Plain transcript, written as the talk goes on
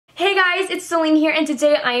Hey guys, it's Selin here, and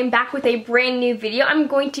today I am back with a brand new video. I'm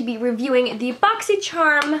going to be reviewing the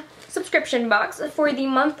Boxycharm subscription box for the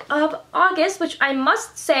month of August, which I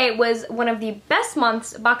must say was one of the best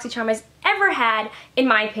months Boxycharm has ever had, in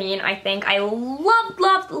my opinion. I think I loved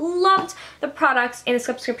the products in the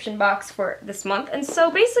subscription box for this month. And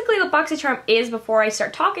so basically what Boxycharm is, before I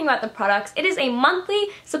start talking about the products, it is a monthly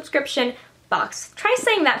subscription box. Try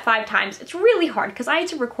saying that 5 times. It's really hard because I had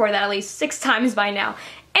to record that at least 6 times by now.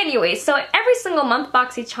 Anyway, so every single month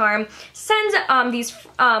Boxycharm sends these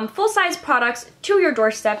full-size products to your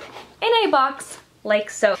doorstep in a box like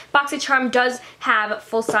so. Boxycharm does have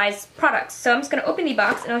full-size products. So I'm just going to open the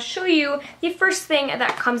box and I'll show you the first thing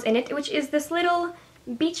that comes in it, which is this little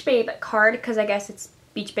Beach Babe card, because I guess it's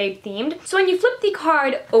Beach Babe themed. So when you flip the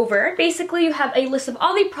card over, basically you have a list of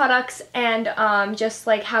all the products and just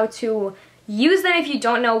like how to use them if you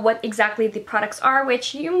don't know what exactly the products are,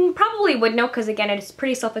 which you probably would know because again it's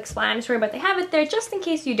pretty self-explanatory, but they have it there just in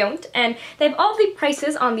case you don't. And they have all the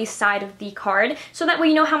prices on the side of the card, so that way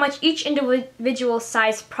you know how much each individual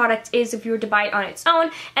size product is if you were to buy it on its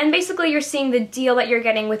own. And basically you're seeing the deal that you're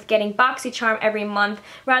getting with getting Boxycharm every month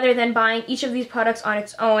rather than buying each of these products on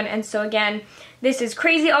its own. And so again, this is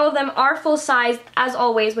crazy. All of them are full size, as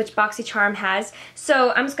always, which Boxycharm has.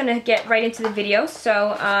 So I'm just gonna get right into the video.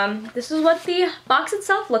 So this is what the box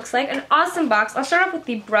itself looks like. An awesome box. I'll start off with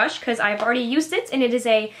the brush because I've already used it, and it is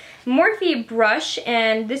a Morphe brush,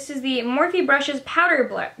 and this is the Morphe Brush's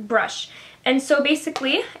powder brush. And so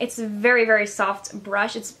basically, it's a very soft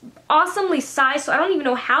brush. It's awesomely sized, so I don't even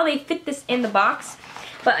know how they fit this in the box.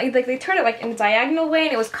 But like they turned it like in a diagonal way,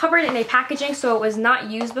 and it was covered in a packaging, so it was not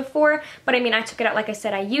used before. But I mean, I took it out, like I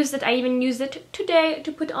said, I used it. I even used it today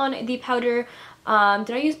to put on the powder.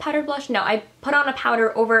 Did I use powder blush? No, I put on a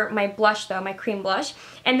powder over my blush though, my cream blush.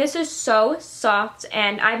 And this is so soft,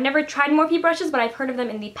 and I've never tried Morphe brushes, but I've heard of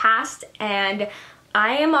them in the past, and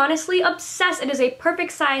I am honestly obsessed. It is a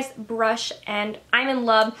perfect size brush and I'm in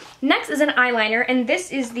love. Next is an eyeliner, and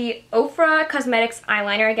this is the Ofra Cosmetics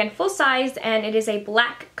eyeliner. Again, full sized, and it is a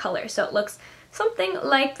black color. So it looks something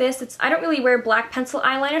like this. I don't really wear black pencil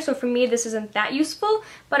eyeliner, so for me this isn't that useful.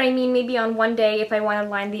 But I mean, maybe on one day if I want to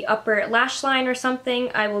line the upper lash line or something,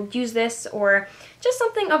 I will use this, or just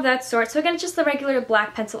something of that sort. So again, it's just the regular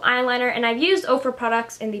black pencil eyeliner, and I've used Ofra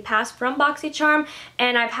products in the past from Boxycharm,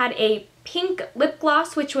 and I've had a pink lip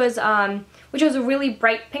gloss, which was a really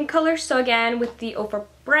bright pink color. So again, with the Ofra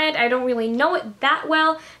brand, I don't really know it that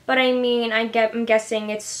well, but I mean, I'm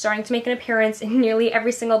guessing it's starting to make an appearance in nearly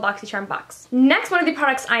every single Boxycharm box. Next, one of the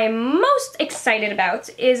products I am most excited about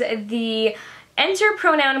is the Enter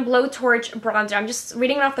Pronoun Blowtorch Bronzer. I'm just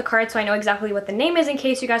reading it off the card so I know exactly what the name is in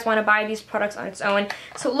case you guys want to buy these products on its own.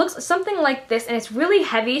 So it looks something like this, and it's really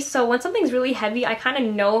heavy. So when something's really heavy, I kind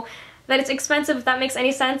of know that it's expensive, if that makes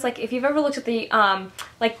any sense. Like if you've ever looked at the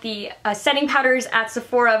setting powders at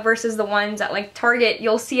Sephora versus the ones at like Target,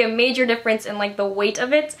 you'll see a major difference in like the weight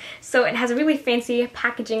of it. So it has a really fancy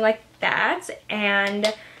packaging like that, and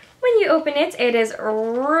when you open it, it is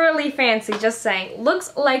really fancy, just saying.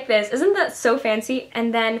 Looks like this. Isn't that so fancy?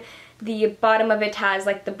 And then the bottom of it has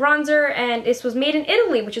like the bronzer, and this was made in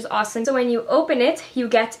Italy, which is awesome. So when you open it, you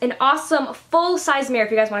get an awesome full-size mirror.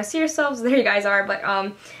 If you guys want to see yourselves, there you guys are.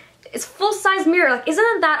 But it's full-size mirror. Like,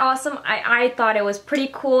 isn't that awesome? I thought it was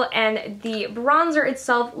pretty cool, and the bronzer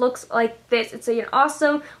itself looks like this. It's an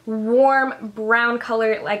awesome warm brown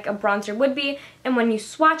color like a bronzer would be, and when you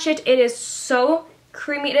swatch it, it is so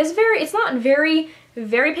creamy. It's not very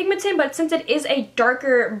pigmented, but since it is a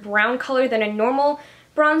darker brown color than a normal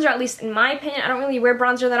bronzer, at least in my opinion. I don't really wear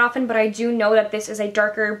bronzer that often, but I do know that this is a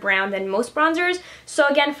darker brown than most bronzers. So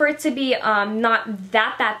again, for it to be not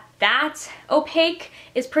that opaque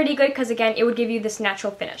is pretty good, because again, it would give you this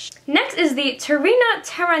natural finish. Next is the Tarina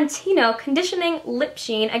Tarantino Conditioning Lip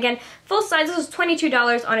Sheen. Again, full size. This is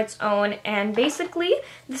 $22 on its own, and basically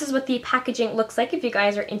this is what the packaging looks like if you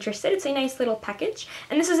guys are interested. It's a nice little package,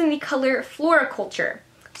 and this is in the color Floriculture.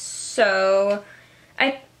 So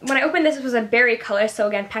when I opened this, it was a berry color, so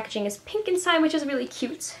again, packaging is pink inside, which is really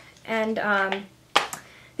cute. And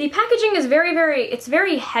the packaging is it's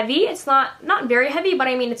very heavy. It's not very heavy, but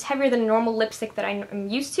I mean, it's heavier than a normal lipstick that I'm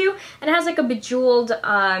used to. And it has like a bejeweled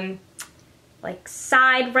like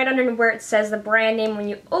side right under where it says the brand name. When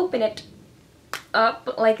you open it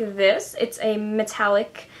up like this, it's a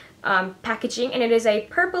metallic packaging, and it is a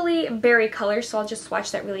purpley berry color, so I'll just swatch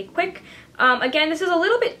that really quick. Again, this is a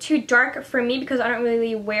little bit too dark for me because I don't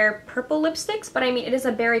really wear purple lipsticks, but I mean, it is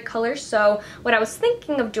a berry color, so what I was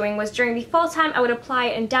thinking of doing was during the fall time, I would apply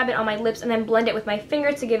it and dab it on my lips and then blend it with my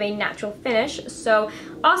finger to give a natural finish. So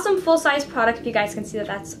awesome full-size product, if you guys can see that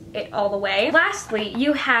that's it all the way. Lastly,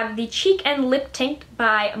 you have the Cheek and Lip Tint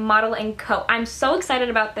by Model & Co. I'm so excited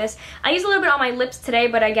about this. I used a little bit on my lips today,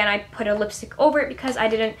 but again, I put a lipstick over it because I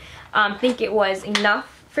didn't think it was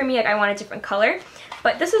enough for me. Like, I want a different color.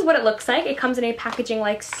 But this is what it looks like. It comes in a packaging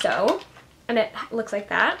like so, and it looks like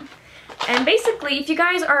that. And basically, if you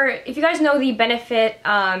guys know the Benefit,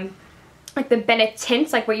 like the Bennett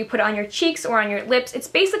tints, like what you put on your cheeks or on your lips, it's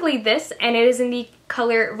basically this, and it is in the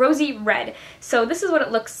color Rosy Red. So this is what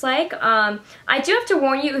it looks like. I do have to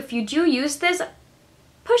warn you, if you do use this,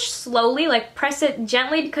 push slowly, like press it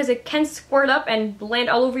gently because it can squirt up and blend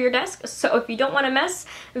all over your desk. So if you don't want to mess,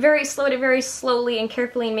 very slowly and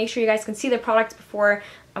carefully, and make sure you guys can see the product before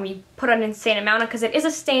you put an insane amount because it is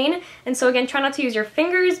a stain. And so again, try not to use your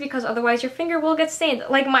fingers because otherwise your finger will get stained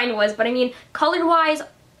like mine was. But I mean, color wise,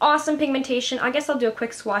 awesome pigmentation. I guess I'll do a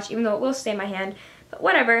quick swatch even though it will stain my hand, but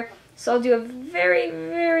whatever. So I'll do a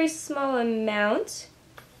very small amount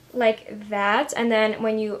like that, and then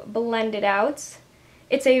when you blend it out,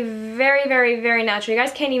 it's a very natural. You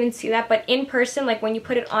guys can't even see that, but in person, like when you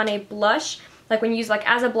put it on a blush, like when you use like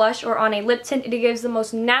as a blush or on a lip tint, it gives the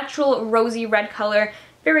most natural rosy red color.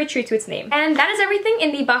 Very true to its name. And that is everything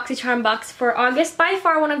in the Boxycharm box for August. By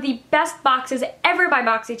far one of the best boxes ever by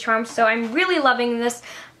Boxycharm, so I'm really loving this.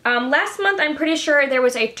 Last month, I'm pretty sure there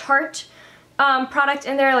was a Tarte product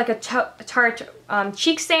in there, like a Tarte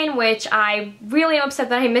cheek stain, which I really am upset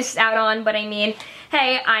that I missed out on, but I mean,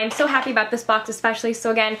 hey, I'm so happy about this box especially.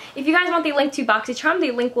 So again, if you guys want the link to Boxycharm,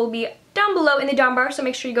 the link will be down below in the down bar, so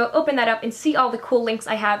make sure you go open that up and see all the cool links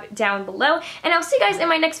I have down below. And I'll see you guys in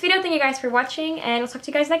my next video. Thank you guys for watching, and I'll talk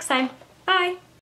to you guys next time. Bye!